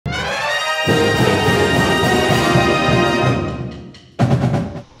All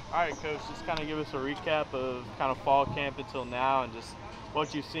right, Coach, just kind of give us a recap of kind of fall camp until now and just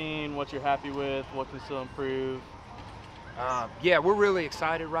what you've seen, what you're happy with, what can still improve. Yeah, we're really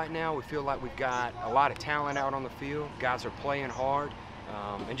excited right now. We feel like we've got a lot of talent out on the field. Guys are playing hard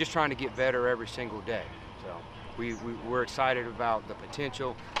and just trying to get better every single day. So we're excited about the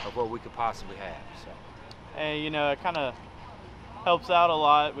potential of what we could possibly have. So. And, you know, it kind of helps out a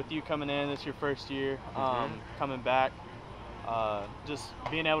lot with you coming in. This is your first year coming back. Just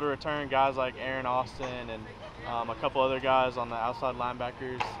being able to return guys like Aaron Austin and a couple other guys on the outside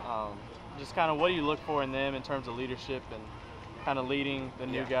linebackers. Just kind of what do you look for in them in terms of leadership and kind of leading the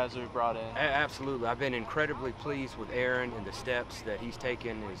new guys that we brought in? Absolutely. I've been incredibly pleased with Aaron and the steps that he's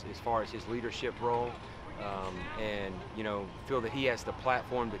taken as far as his leadership role. And, you know, feel that he has the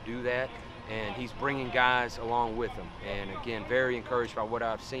platform to do that. And he's bringing guys along with him. And again, very encouraged by what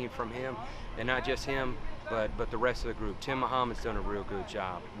I've seen from him. And not just him, but the rest of the group. Tim Muhammad's done a real good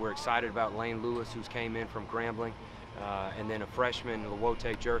job. We're excited about Lane Lewis, who's came in from Grambling. And then a freshman,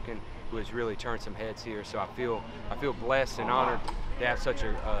 Lawote Jerkin, who has really turned some heads here. So I feel blessed and honored to have such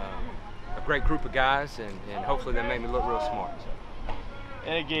a great group of guys, and hopefully they make me look real smart. So.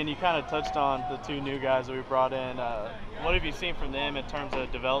 And again, you kind of touched on the two new guys that we brought in. What have you seen from them in terms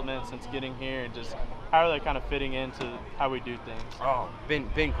of development since getting here, and just how are they kind of fitting into how we do things? Oh,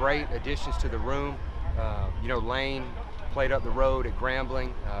 been great additions to the room. You know, Lane played up the road at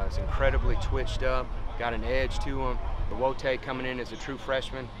Grambling. Is incredibly twitched up, got an edge to him. Lawote coming in as a true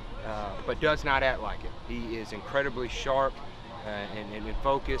freshman, but does not act like it. He is incredibly sharp and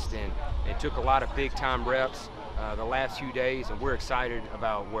focused, and took a lot of big-time reps the last few days, and we're excited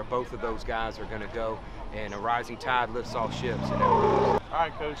about where both of those guys are going to go. And a rising tide lifts all ships. All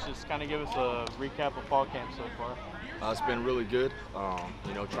right, Coach, just kind of give us a recap of fall camp so far. It's been really good.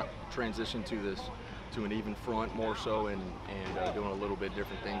 You know, transition to an even front more so, and doing a little bit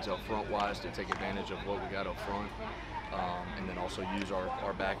different things up front wise to take advantage of what we got up front. And then also use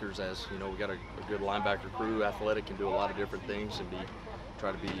our backers, as you know, we got a good linebacker crew, athletic, can do a lot of different things, and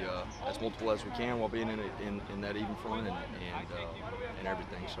try to be as multiple as we can while being in that even front and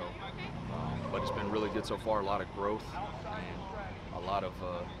everything. So, but it's been really good so far. A lot of growth and a lot of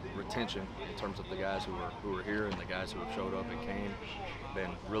retention in terms of the guys who are here and the guys who have showed up and came.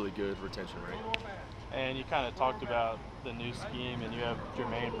 Been really good retention rate. And you kind of talked about the new scheme, and you have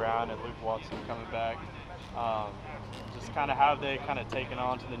Jermaine Brown and Luke Watson coming back. Just kind of how have they kind of taken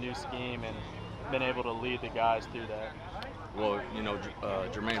on to the new scheme and been able to lead the guys through that? Well, you know,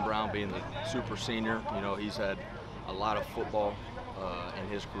 Jermaine Brown being the super senior, you know, he's had a lot of football in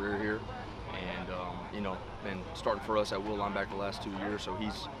his career here, and you know, been starting for us at will linebacker the last 2 years. So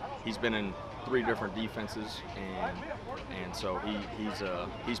he's been in 3 different defenses, and so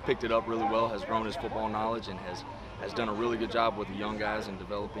he's picked it up really well, has grown his football knowledge, and has done a really good job with the young guys and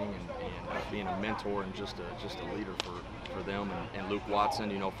developing and being a mentor and just a leader for them. And Luke Watson,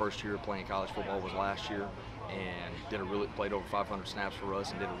 you know, first year playing college football was last year, and played over 500 snaps for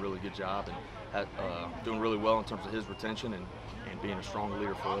us and did a really good job, and doing really well in terms of his retention and being a strong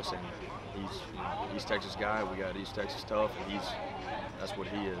leader for us. And he's, you know, East Texas guy. We got East Texas tough, and that's what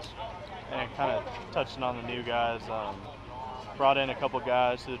he is. And kind of touching on the new guys, brought in a couple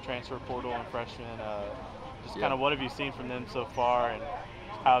guys to the transfer portal and freshmen. Just kind of what have you seen from them so far, and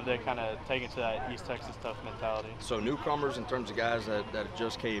how have they kind of taken to that East Texas tough mentality? So newcomers, in terms of guys that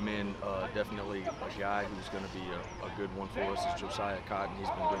just came in, definitely a guy who's going to be a good one for us is Josiah Cotton. He's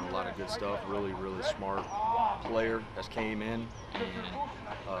been doing a lot of good stuff. Really, really smart player has came in,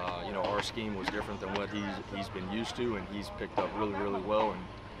 and you know, our scheme was different than what he's been used to, and he's picked up really, really well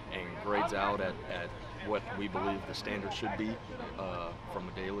and grades out at what we believe the standard should be from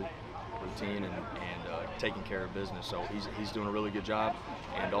a daily routine and taking care of business. So he's doing a really good job.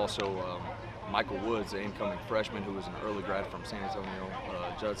 And also Michael Woods, the incoming freshman, who was an early grad from San Antonio,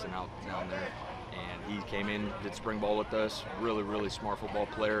 Judson out down there, and he came in, did spring ball with us. Really, really smart football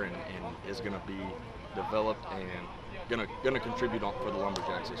player, and is going to be developed and going to contribute for the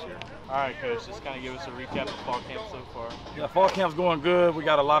Lumberjacks this year. All right, Coach, just kind of give us a recap of fall camp so far. Yeah, fall camp's going good. We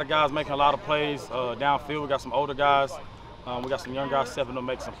got a lot of guys making a lot of plays downfield. We got some older guys. We got some young guys stepping up,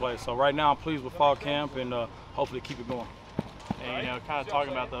 making some plays. So right now I'm pleased with fall camp, and hopefully keep it going. And, you know, kind of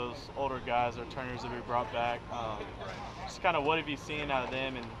talking about those older guys, or returners that we brought back, just kind of what have you seen out of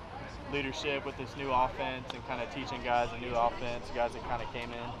them and leadership with this new offense, and kind of teaching guys a new offense, guys that kind of came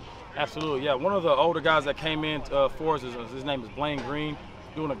in? Absolutely, yeah. One of the older guys that came in for us, his name is Blaine Green,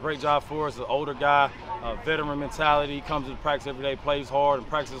 doing a great job for us. An older guy, veteran mentality. He comes to practice every day, plays hard and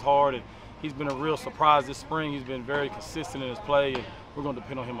practices hard, and he's been a real surprise this spring. He's been very consistent in his play, and we're going to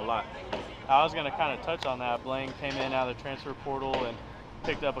depend on him a lot. I was going to kind of touch on that. Blaine came in out of the transfer portal and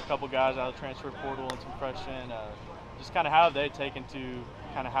picked up a couple guys out of the transfer portal and some freshmen. Just kind of how have they taken to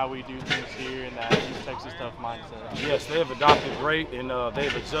kind of how we do things here in that East Texas tough mindset? Yes, they have adopted great, and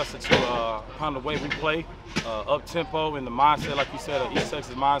they've adjusted to kind of the way we play, up tempo in the mindset, like you said, East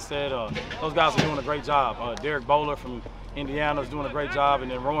Texas mindset. Those guys are doing a great job. Derek Bowler from Indiana is doing a great job, and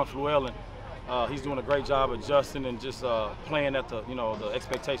then Rowan Fluellen, he's doing a great job adjusting and just playing at the the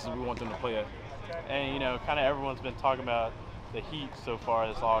expectations we want them to play at. And kind of everyone's been talking about the heat so far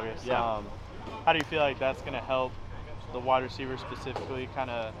this August. Yeah. How do you feel like that's going to help the wide receivers specifically kind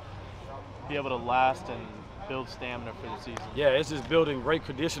of be able to last and build stamina for the season? Yeah, it's just building great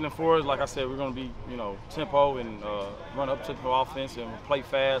conditioning for us. Like I said, we're going to be, tempo and run up tempo offense and play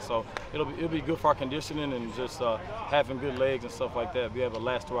fast. So it'll be good for our conditioning and just having good legs and stuff like that. Be able to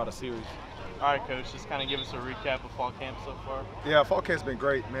last throughout a series. All right, Coach, just kind of give us a recap of fall camp so far. Yeah, fall camp's been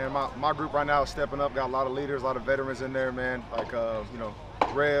great, man. My group right now is stepping up. Got a lot of leaders, a lot of veterans in there, man. Like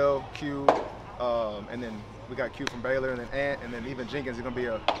Rel, Q, and then we got Q from Baylor, and then Ant, and then even Jenkins is gonna be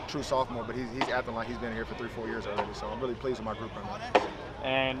a true sophomore, but he's acting like he's been here for 3-4 years already. So I'm really pleased with my group right now.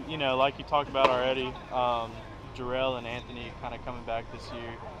 And like you talked about already, Jarrell and Anthony kind of coming back this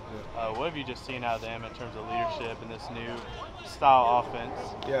year. What have you just seen out of them in terms of leadership in this new style offense?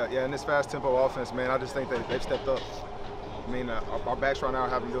 Yeah, in this fast tempo offense, man, I just think that they've stepped up. I mean, our backs right now are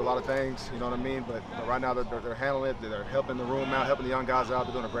having to do a lot of things, you know what I mean? But right now they're handling it. They're helping the room out, helping the young guys out.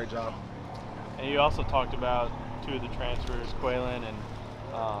 They're doing a great job. And you also talked about two of the transfers, Quaylen and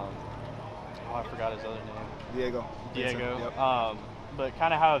I forgot his other name. Diego. Yep. But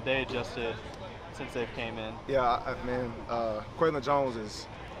kind of how have they adjusted since they've came in? Yeah, Quaylen Jones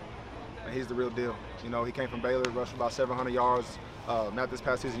he's the real deal. He came from Baylor, rushed about 700 yards. Not this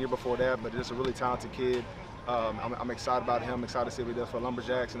past season, year before that, but just a really talented kid. I'm excited about him. Excited to see what he does for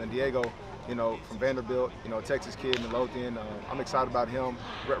Lumberjacks. And then Diego, from Vanderbilt, Texas kid, Midlothian. I'm excited about him.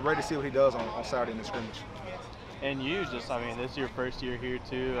 Ready to see what he does on Saturday in the scrimmage. And you this is your first year here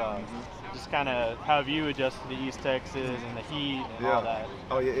too. Just kind of how have you adjusted to East Texas and the heat and all that?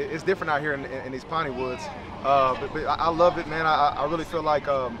 Oh yeah, it's different out here in these piney woods. But I love it, man. I really feel like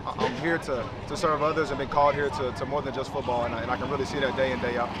I'm here to serve others and been called here to more than just football, and I can really see that day in,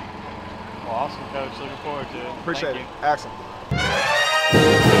 day out. Well, awesome, Coach. Looking forward to it. Appreciate it. Excellent.